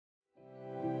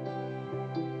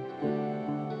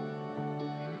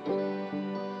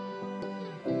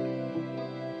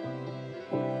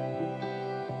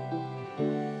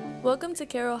Welcome to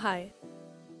Carroll High.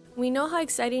 We know how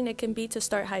exciting it can be to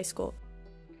start high school.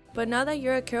 But now that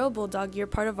you're a Carroll Bulldog, you're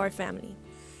part of our family.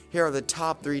 Here are the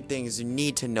top 3 things you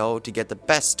need to know to get the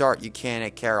best start you can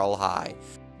at Carroll High.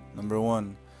 Number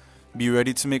 1, be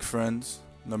ready to make friends.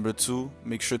 Number 2,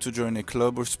 make sure to join a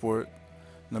club or sport.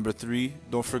 Number 3,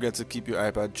 don't forget to keep your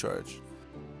iPad charged.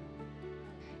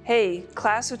 Hey,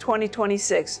 class of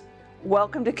 2026,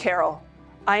 welcome to Carroll.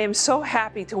 I am so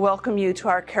happy to welcome you to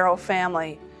our Carroll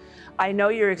family. I know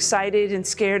you're excited and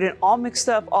scared and all mixed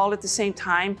up all at the same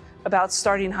time about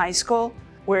starting high school.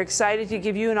 We're excited to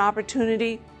give you an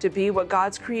opportunity to be what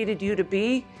God's created you to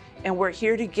be, and we're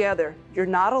here together. You're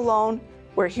not alone.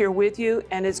 We're here with you,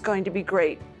 and it's going to be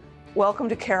great. Welcome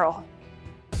to Carroll.